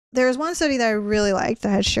there's one study that I really liked that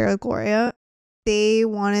I had shared with Gloria. They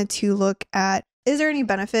wanted to look at, is there any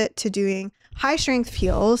benefit to doing high strength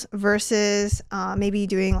peels versus maybe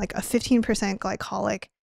doing like a 15% glycolic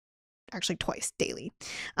actually twice daily.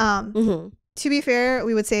 To be fair,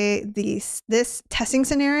 we would say this testing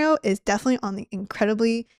scenario is definitely on the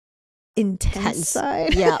incredibly intense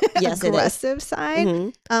side. Yeah, yes, aggressive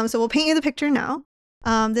side. So we'll paint you the picture now.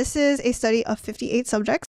 This is a study of 58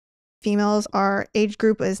 subjects. Females, our age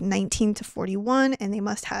group is 19 to 41, and they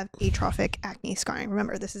must have atrophic acne scarring.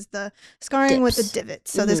 Remember, this is the scarring with the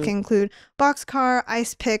divots. So this can include boxcar,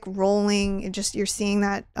 ice pick, rolling, and just you're seeing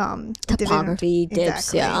that topography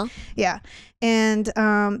dips. Exactly. Yeah. And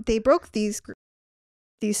they broke these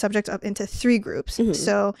subjects up into 3 groups.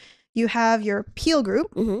 So you have your peel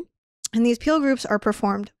group, and these peel groups are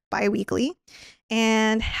performed bi-weekly.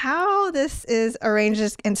 And how this is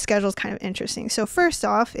arranged and scheduled is kind of interesting. So first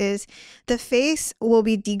off is the face will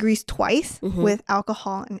be degreased twice with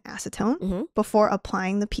alcohol and acetone before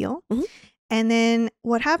applying the peel. And then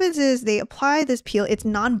what happens is they apply this peel. It's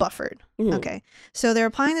non-buffered. Okay. So they're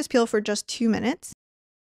applying this peel for just 2 minutes.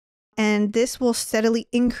 And this will steadily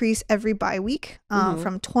increase every bi-week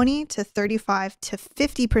from 20 to 35 to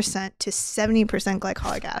 50% to 70%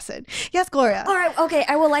 glycolic acid. Yes, Gloria. All right. Okay.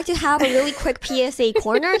 I would like to have a really quick PSA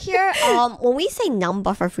corner here. When we say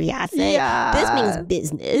non-buffer free acid, this means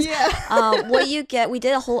business. What you get, we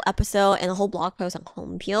did a whole episode and a whole blog post on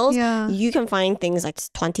home peels. You can find things like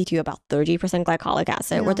 20 to about 30% glycolic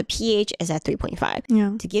acid where the pH is at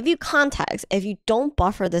 3.5. To give you context, if you don't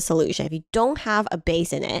buffer the solution, if you don't have a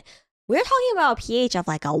base in it, we're talking about a pH of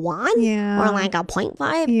like a 1 or like a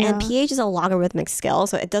 0.5 and pH is a logarithmic scale.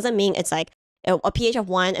 So it doesn't mean it's like a pH of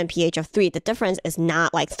 1 and pH of 3. The difference is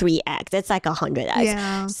not like 3x. It's like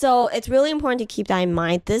 100x. So it's really important to keep that in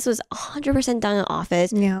mind. This was 100% done in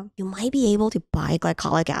office. You might be able to buy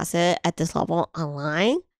glycolic acid at this level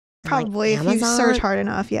online. Probably like if you search hard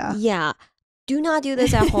enough. Yeah. Do not do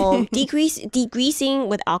this at home. Degreasing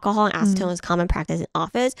with alcohol and acetone is common practice in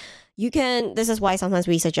office. This is why sometimes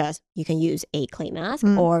we suggest you can use a clay mask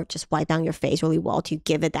or just wipe down your face really well to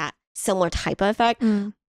give it that similar type of effect.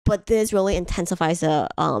 But this really intensifies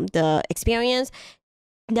the experience.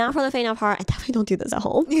 Not for the faint of heart, I definitely don't do this at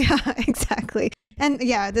home. Yeah, exactly. And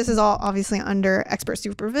this is all obviously under expert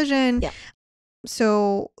supervision.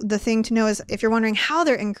 So the thing to know is if you're wondering how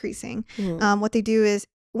they're increasing, what they do is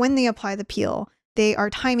when they apply the peel, they are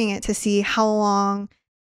timing it to see how long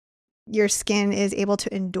your skin is able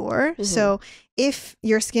to endure. So if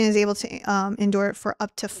your skin is able to endure it for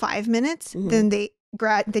up to 5 minutes, then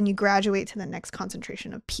you graduate to the next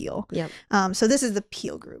concentration of peel. So this is the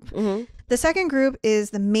peel group. The second group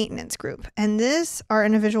is the maintenance group. And this are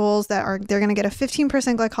individuals that they're going to get a 15%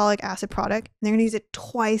 glycolic acid product. And they're going to use it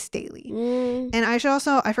twice daily. And I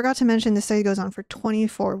forgot to mention this study goes on for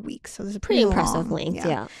 24 weeks. So this is pretty impressive length.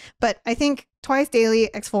 Yeah. But I think twice daily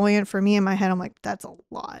exfoliant for me in my head, I'm like, that's a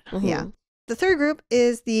lot. The third group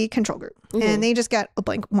is the control group. And they just get a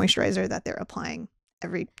blank moisturizer that they're applying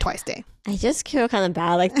twice a day. I just feel kind of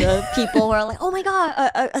bad, like the people who are like, oh my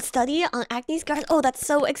god, a study on acne scars, oh that's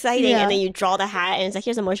so exciting, and then you draw the hat and it's like,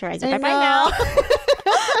 here's a moisturizer, bye now.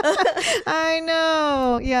 I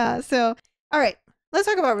know. So all right, let's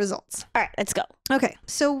talk about results. All right, let's go. Okay,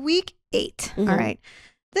 so week 8. All right,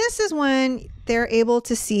 this is when they're able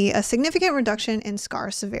to see a significant reduction in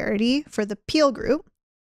scar severity for the peel group.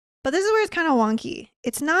 But this is where it's kind of wonky.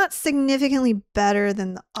 It's not significantly better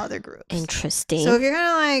than the other groups. Interesting. So if you're kind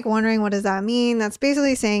of like wondering what does that mean, that's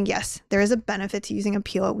basically saying, yes, there is a benefit to using a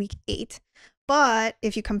peel at week 8. But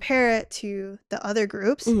if you compare it to the other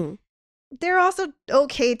groups, they're also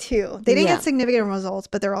okay too. They didn't get significant results,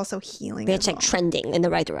 but they're also healing. It's like trending in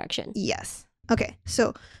the right direction. Yes. Okay.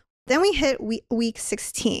 So then we hit week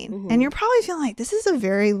 16. And you're probably feeling like, this is a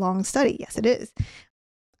very long study. Yes, it is.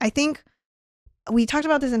 I think we talked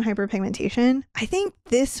about this in hyperpigmentation. I think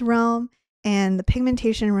this realm and the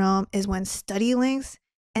pigmentation realm is when study lengths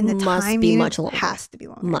and the time unit has to be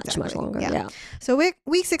longer. Much longer. Yeah. So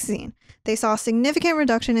week 16, they saw significant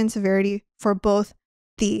reduction in severity for both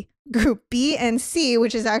the group B and C,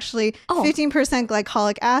 which is actually 15%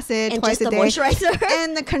 glycolic acid and twice a day, moisturizer,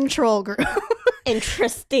 and the control group.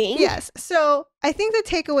 Interesting. Yes. So I think the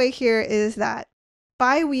takeaway here is that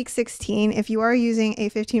by week 16, if you are using a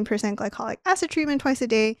 15% glycolic acid treatment twice a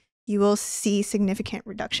day, you will see significant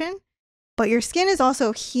reduction. But your skin is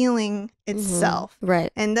also healing itself.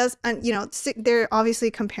 Right. And those, they're obviously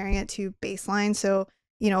comparing it to baseline. So,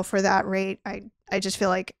 for that rate, I just feel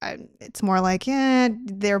like it's more like,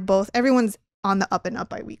 they're both, everyone's on the up and up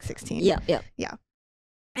by week 16. Yeah.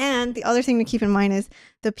 And the other thing to keep in mind is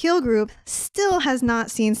the peel group still has not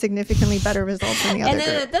seen significantly better results than the other group.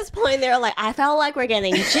 And then at this point, they're like, I felt like we're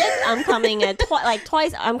getting gypped. I'm coming at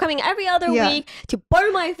twice. I'm coming every other week to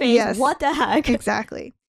burn my face. Yes. What the heck?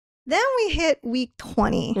 Exactly. Then we hit week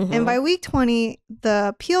 20. And by week 20,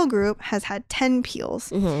 the peel group has had 10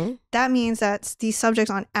 peels. That means that these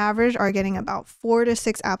subjects on average are getting about 4 to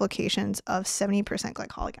 6 applications of 70%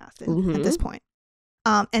 glycolic acid at this point.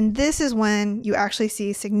 And this is when you actually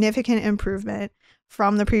see significant improvement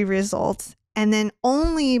from the previous results. And then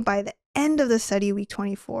only by the end of the study, week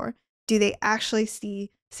 24, do they actually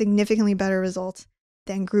see significantly better results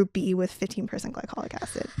than group B with 15% glycolic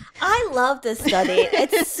acid. I love this study.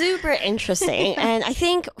 It's super interesting. And I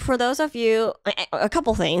think for those of you, a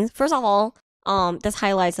couple things. First of all, this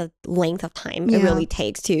highlights the length of time it really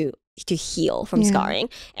takes to heal from scarring.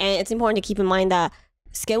 And it's important to keep in mind that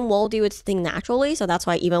skin will do its thing naturally, so that's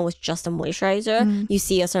why even with just a moisturizer, you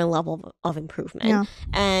see a certain level of improvement.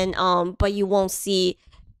 And but you won't see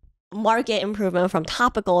market improvement from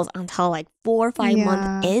topicals until like 4 or 5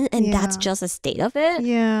 months in, and that's just the state of it.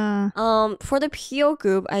 For the peel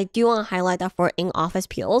group, I do want to highlight that for in-office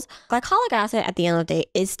peels, glycolic acid at the end of the day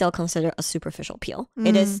is still considered a superficial peel.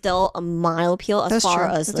 It is still a mild peel as far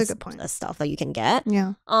as the stuff that you can get.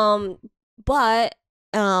 But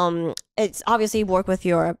it's obviously work with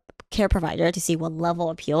your care provider to see what level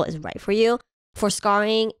of peel is right for you. For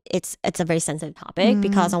scarring, it's a very sensitive topic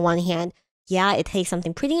because on one hand, it takes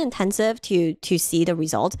something pretty intensive to see the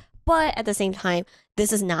results, but at the same time,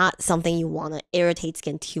 this is not something you want to irritate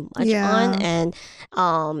skin too much on. And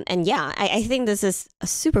I think this is a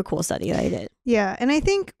super cool study that I did. And I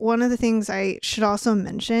think one of the things I should also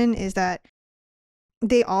mention is that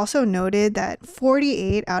they also noted that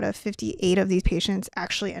 48 out of 58 of these patients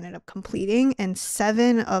actually ended up completing, and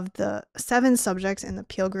 7 subjects in the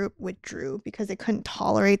peel group withdrew because they couldn't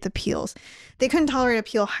tolerate the peels. They couldn't tolerate a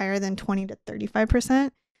peel higher than 20 to 35%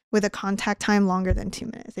 with a contact time longer than 2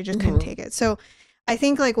 minutes. They just couldn't take it. So I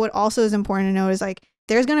think like what also is important to know is like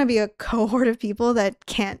there's going to be a cohort of people that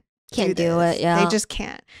can't do it. They just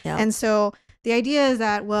can't. And so the idea is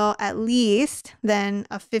that, well, at least then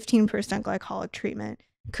a 15% glycolic treatment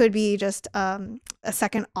could be just a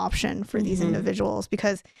second option for these individuals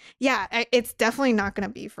because, it's definitely not going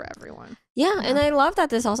to be for everyone. And I love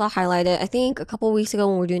that this also highlighted, I think a couple of weeks ago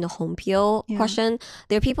when we were doing the home peel question,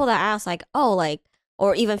 there are people that ask like,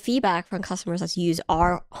 or even feedback from customers that use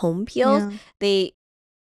our home peels.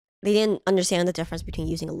 They didn't understand the difference between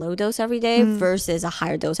using a low dose every day versus a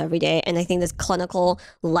higher dose every day. And I think this clinical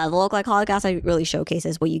level of glycolic acid really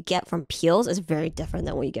showcases what you get from peels is very different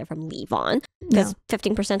than what you get from leave-on. Because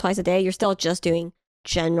 15% twice a day, you're still just doing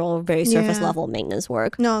general, very surface level maintenance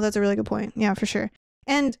work. No, that's a really good point. Yeah, for sure.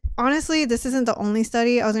 And honestly, this isn't the only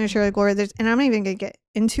study I was going to share with Gloria. And I'm not even going to get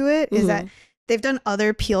into it, is that they've done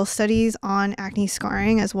other peel studies on acne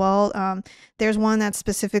scarring as well. There's one that's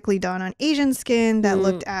specifically done on Asian skin that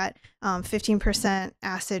looked at 15%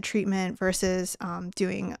 acid treatment versus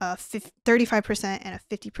doing a 35% and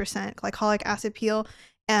a 50% glycolic acid peel.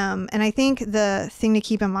 And I think the thing to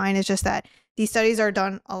keep in mind is just that these studies are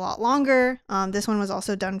done a lot longer. This one was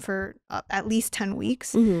also done for at least 10 weeks.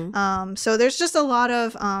 So there's just a lot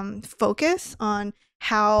of focus on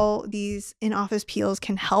how these in-office peels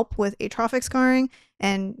can help with atrophic scarring.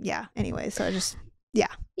 And anyway, so I just,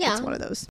 it's one of those.